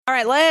All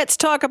right, let's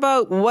talk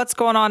about what's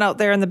going on out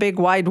there in the big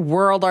wide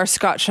world. Our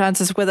Scott Shantz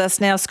is with us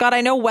now. Scott,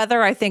 I know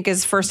weather, I think,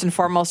 is first and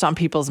foremost on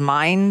people's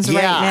minds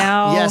right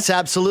now. Yes,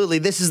 absolutely.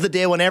 This is the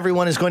day when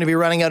everyone is going to be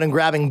running out and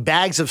grabbing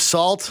bags of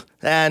salt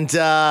and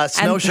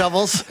snow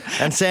shovels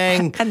and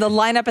saying... And the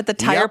lineup at the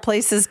tire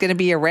place is going to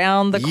be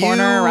around the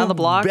corner, around the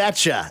block.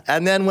 Betcha.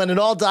 And then when it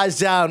all dies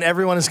down,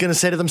 everyone is going to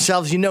say to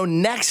themselves,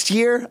 next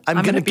year,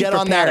 I'm going to get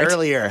on that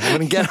earlier. I'm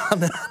going to get on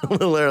that a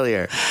little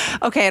earlier.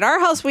 Okay, at our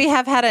house, we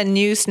have had a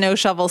new snow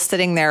shovel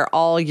sitting there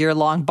all year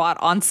long, bought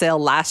on sale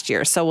last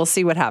year. So we'll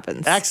see what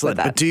happens. Excellent.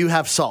 But do you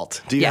have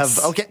salt? Do you have...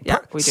 Okay. Yeah,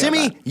 we do.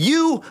 Simi,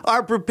 you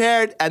are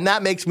prepared, and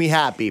that makes me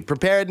happy.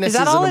 Preparedness is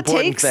an important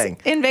thing. Is that all it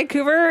takes in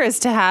Vancouver is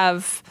to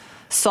have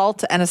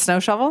salt and a snow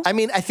shovel? I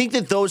mean, I think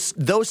that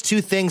those two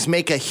things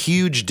make a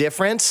huge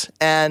difference.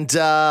 And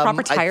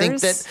proper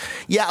tires? I think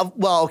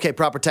that,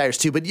 proper tires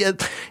too. But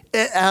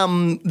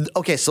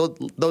so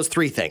those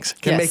three things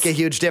can make a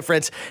huge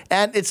difference.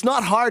 And it's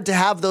not hard to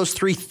have those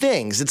three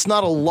things. It's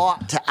not a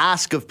lot to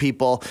ask of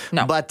people.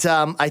 No. But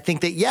I think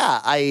that,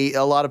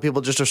 a lot of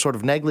people just are sort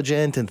of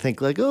negligent and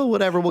think like, oh,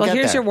 whatever, we'll get there.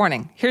 Well, here's your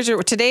warning.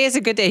 Today is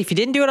a good day. If you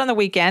didn't do it on the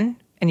weekend,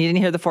 and you didn't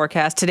hear the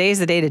forecast, today is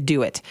the day to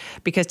do it.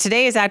 Because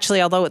today is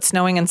actually, although it's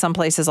snowing in some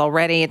places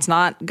already, it's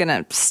not going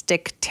to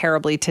stick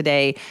terribly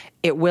today.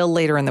 It will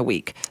later in the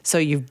week. So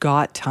you've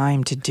got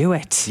time to do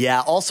it.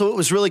 Yeah. Also, it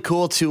was really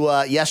cool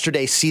to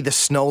yesterday see the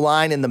snow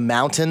line in the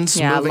mountains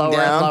moving lower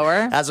down. And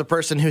lower. As a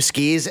person who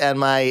skis, and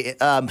my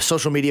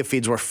social media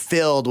feeds were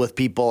filled with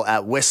people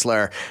at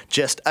Whistler.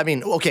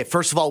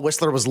 First of all,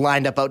 Whistler was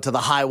lined up out to the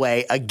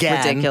highway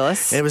again.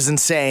 Ridiculous. It was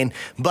insane.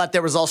 But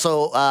there was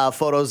also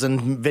photos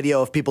and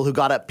video of people who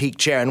got up peak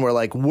chair and were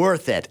like,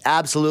 worth it.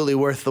 Absolutely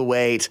worth the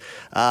wait.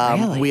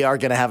 Really? We are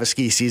going to have a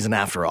ski season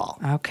after all.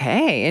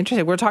 Okay,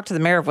 interesting. We'll talk to the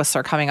mayor of Whistler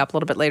coming up a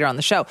little bit later on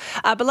the show.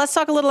 But let's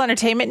talk a little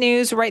entertainment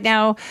news right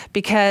now,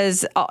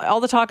 because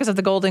all the talk is of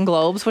the Golden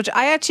Globes, which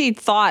I actually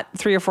thought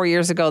 3 or 4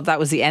 years ago that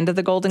was the end of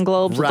the Golden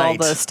Globes with all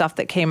the stuff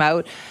that came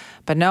out.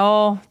 But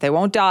no, they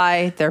won't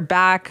die. They're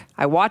back.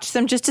 I watched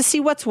them just to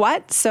see what's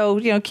what. So,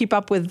 keep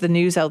up with the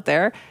news out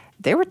there.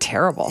 They were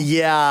terrible.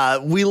 Yeah,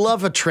 we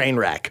love a train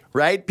wreck,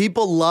 right?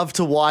 People love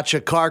to watch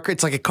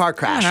it's like a car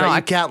crash, right?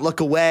 You can't look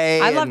away.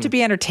 I love to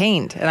be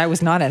entertained, and I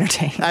was not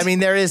entertained. I mean,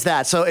 there is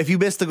that. So if you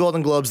missed the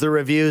Golden Globes, the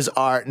reviews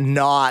are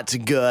not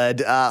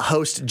good.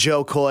 Host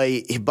Joe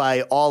Coy,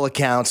 by all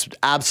accounts,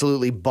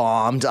 absolutely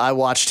bombed. I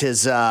watched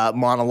his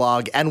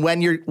monologue, and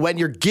when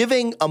you're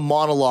giving a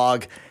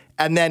monologue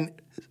and then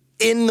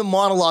in the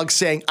monologue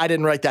saying, I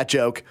didn't write that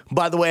joke.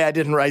 By the way, I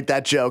didn't write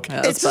that joke.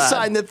 Yeah, it's a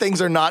sign that things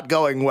are not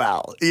going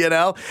well,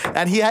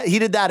 And he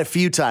did that a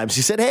few times.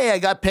 He said, hey, I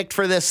got picked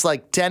for this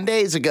like 10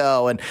 days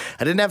ago, and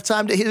I didn't have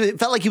time to... It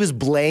felt like he was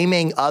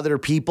blaming other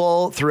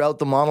people throughout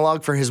the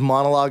monologue for his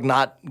monologue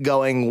not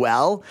going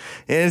well.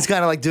 And it's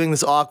kind of like doing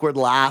this awkward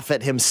laugh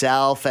at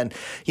himself. And,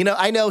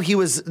 I know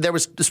there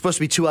was supposed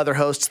to be 2 other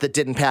hosts that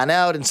didn't pan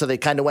out, and so they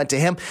kind of went to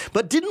him.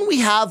 But didn't we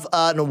have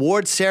an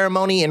award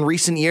ceremony in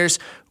recent years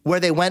where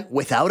they went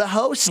without a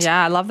host?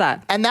 Yeah, I love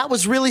that. And that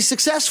was really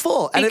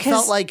successful. And because it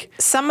felt like...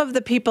 some of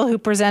the people who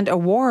present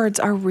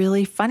awards are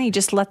really funny.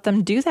 Just let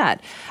them do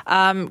that.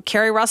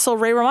 Kerry Russell,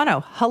 Ray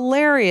Romano,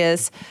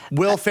 hilarious.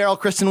 Will Ferrell,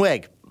 Kristen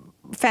Wiig.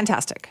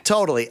 Fantastic.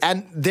 Totally.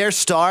 And they're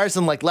stars,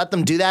 and let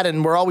them do that.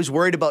 And we're always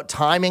worried about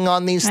timing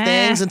on these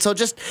things. And so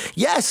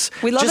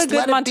we love a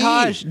good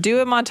montage.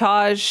 Do a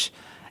montage.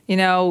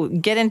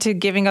 Get into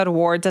giving out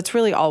awards. That's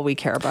really all we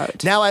care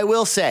about. Now, I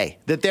will say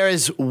that there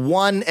is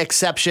one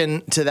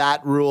exception to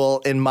that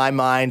rule in my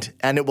mind,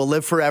 and it will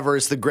live forever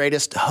as the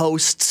greatest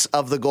hosts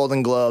of the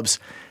Golden Globes.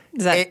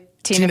 Is that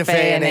Tina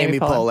Fey and Amy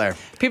Poehler?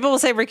 People will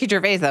say Ricky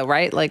Gervais, though,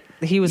 right? Like,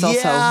 he was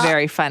also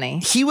very funny.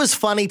 He was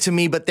funny to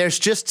me, but there's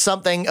just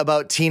something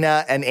about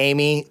Tina and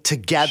Amy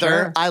together.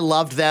 Sure. I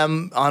loved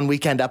them on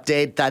Weekend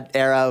Update, that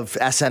era of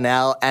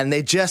SNL, and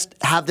they just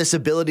have this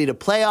ability to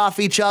play off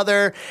each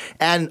other.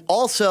 And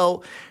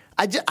also,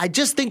 I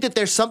just think that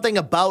there's something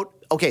about...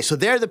 Okay, so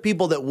they're the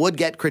people that would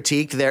get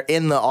critiqued. They're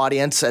in the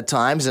audience at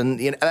times, and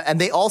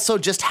they also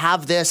just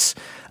have this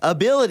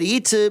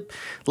ability to,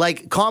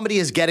 comedy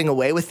is getting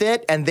away with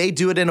it, and they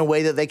do it in a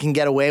way that they can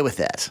get away with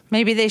it.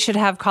 Maybe they should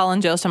have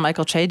Colin Jost and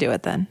Michael Che do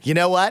it then. You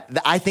know what?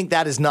 I think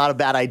that is not a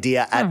bad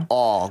idea at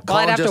all. Well,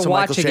 I'd have to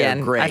watch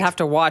again. I'd have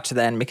to watch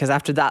then, because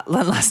after that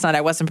last night,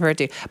 I wasn't prepared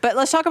to. But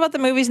let's talk about the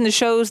movies and the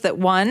shows that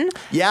won.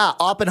 Yeah,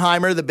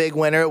 Oppenheimer, the big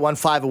winner. It won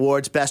 5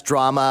 awards. Best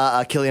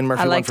Drama. Cillian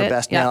Murphy won for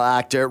Best Male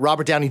Actor.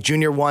 Robert Downey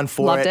Jr. won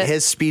for it.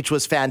 His speech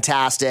was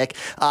fantastic.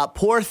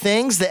 Poor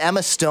Things, the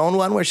Emma Stone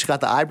one, where she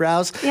got the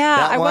eyebrows.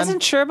 Yeah, I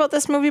wasn't sure about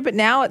this movie, but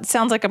now it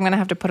sounds like I'm going to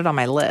have to put it on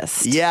my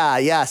list. Yeah,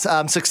 yes.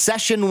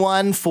 Succession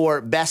won for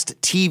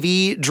Best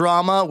TV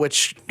Drama,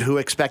 who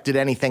expected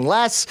anything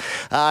less?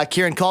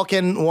 Kieran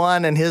Culkin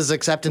won, and his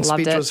acceptance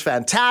speech was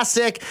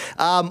fantastic.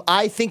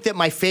 I think that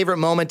my favorite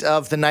moment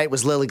of the night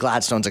was Lily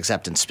Gladstone's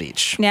acceptance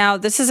speech. Now,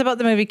 this is about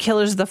the movie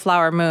Killers of the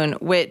Flower Moon,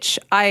 which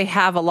I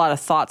have a lot of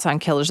thoughts on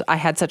Killers. I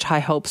had such high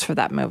hopes for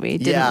that movie.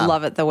 Didn't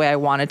love it the way I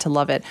wanted to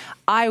love it.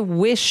 I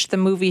wish the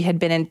movie had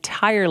been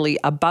entirely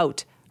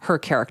about her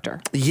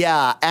character.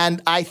 Yeah,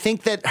 and I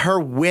think that her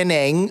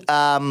winning,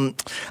 I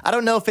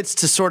don't know if it's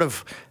to sort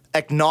of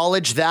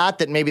acknowledge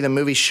that maybe the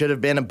movie should have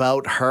been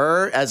about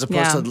her as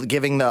opposed to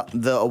giving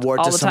the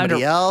award to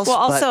somebody else. Well,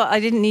 also, I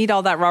didn't need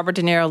all that Robert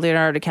De Niro,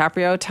 Leonardo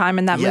DiCaprio time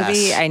in that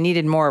movie. I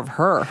needed more of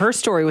her. Her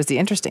story was the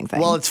interesting thing.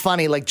 Well, it's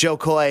funny, like Joe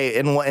Coy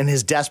in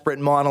his desperate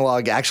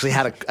monologue actually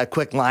had a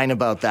quick line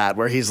about that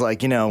where he's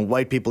like,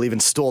 white people even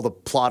stole the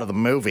plot of the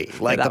movie.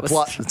 Like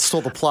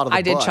stole the plot of the book.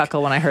 I did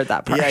chuckle when I heard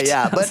that part.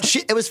 Yeah. But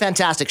it was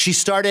fantastic. She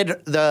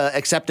started the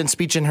acceptance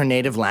speech in her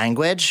native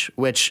language,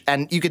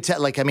 and you could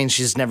tell,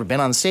 she's never been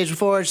on the stage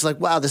before. She's like,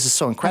 wow, this is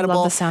so incredible. I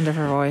love the sound of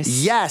her voice.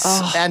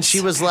 Yes. And she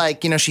was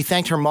like, she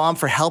thanked her mom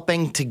for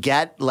helping to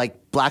get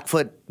like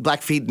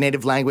Blackfeet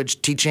native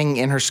language teaching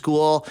in her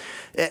school.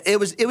 It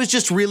was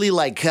just really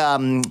like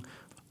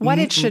what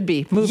it should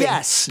be. Moving.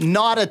 Yes,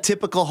 not a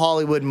typical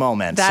Hollywood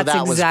moment. That's so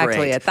that exactly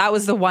was great. it. That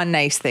was the one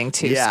nice thing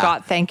too. Yeah.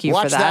 Scott, thank you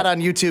Watch for that. Watch that on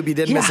YouTube. You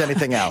didn't miss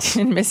anything else.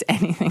 Didn't miss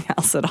anything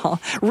else at all.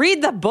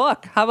 Read the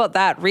book. How about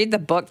that? Read the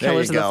book,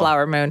 Killers of the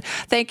Flower Moon.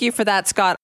 Thank you for that, Scott.